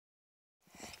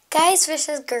Guys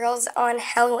versus girls on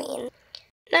Halloween.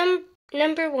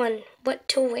 Number 1, what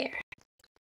to wear.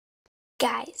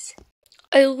 Guys,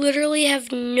 I literally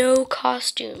have no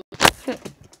costume.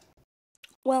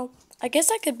 Well, I guess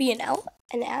I could be an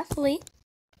athlete.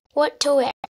 What to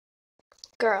wear.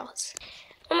 Girls.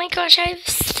 Oh my gosh, I have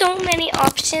so many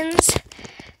options.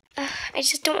 I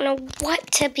just don't know what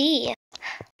to be.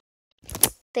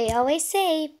 They always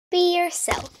say, be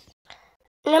yourself.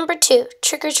 Number 2,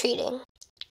 trick-or-treating.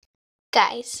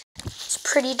 Guys, it's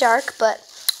pretty dark, but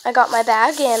I got my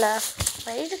bag and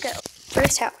ready to go.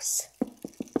 First house.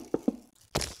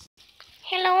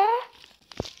 Hello?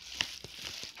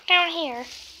 Down here.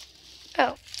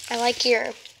 Oh, I like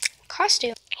your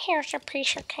costume. Here's a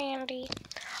piece of candy.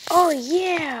 Oh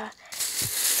yeah,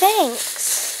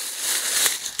 thanks.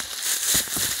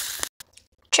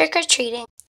 Trick-or-treating.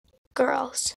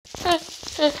 Girls. Yay!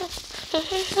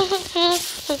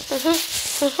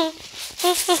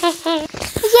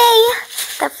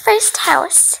 The first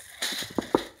house.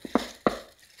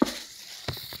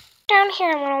 Down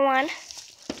here, little one.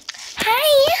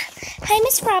 Hi,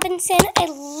 Miss Robinson. I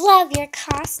love your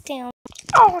costume.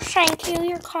 Oh, thank you.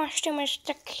 Your costume is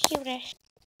the cutest.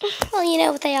 Well, you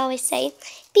know what they always say.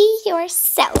 Be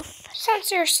yourself.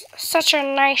 Since you're such a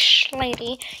nice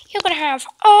lady, you can have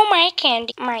all my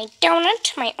candy. My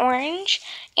donut, my orange,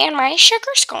 and my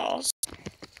sugar skulls.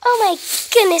 Oh my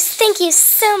goodness, thank you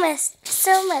so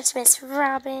much, Miss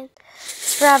Robinson.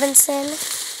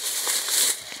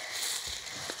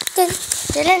 Dun,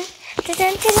 dun, dun, dun,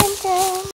 dun, dun, dun.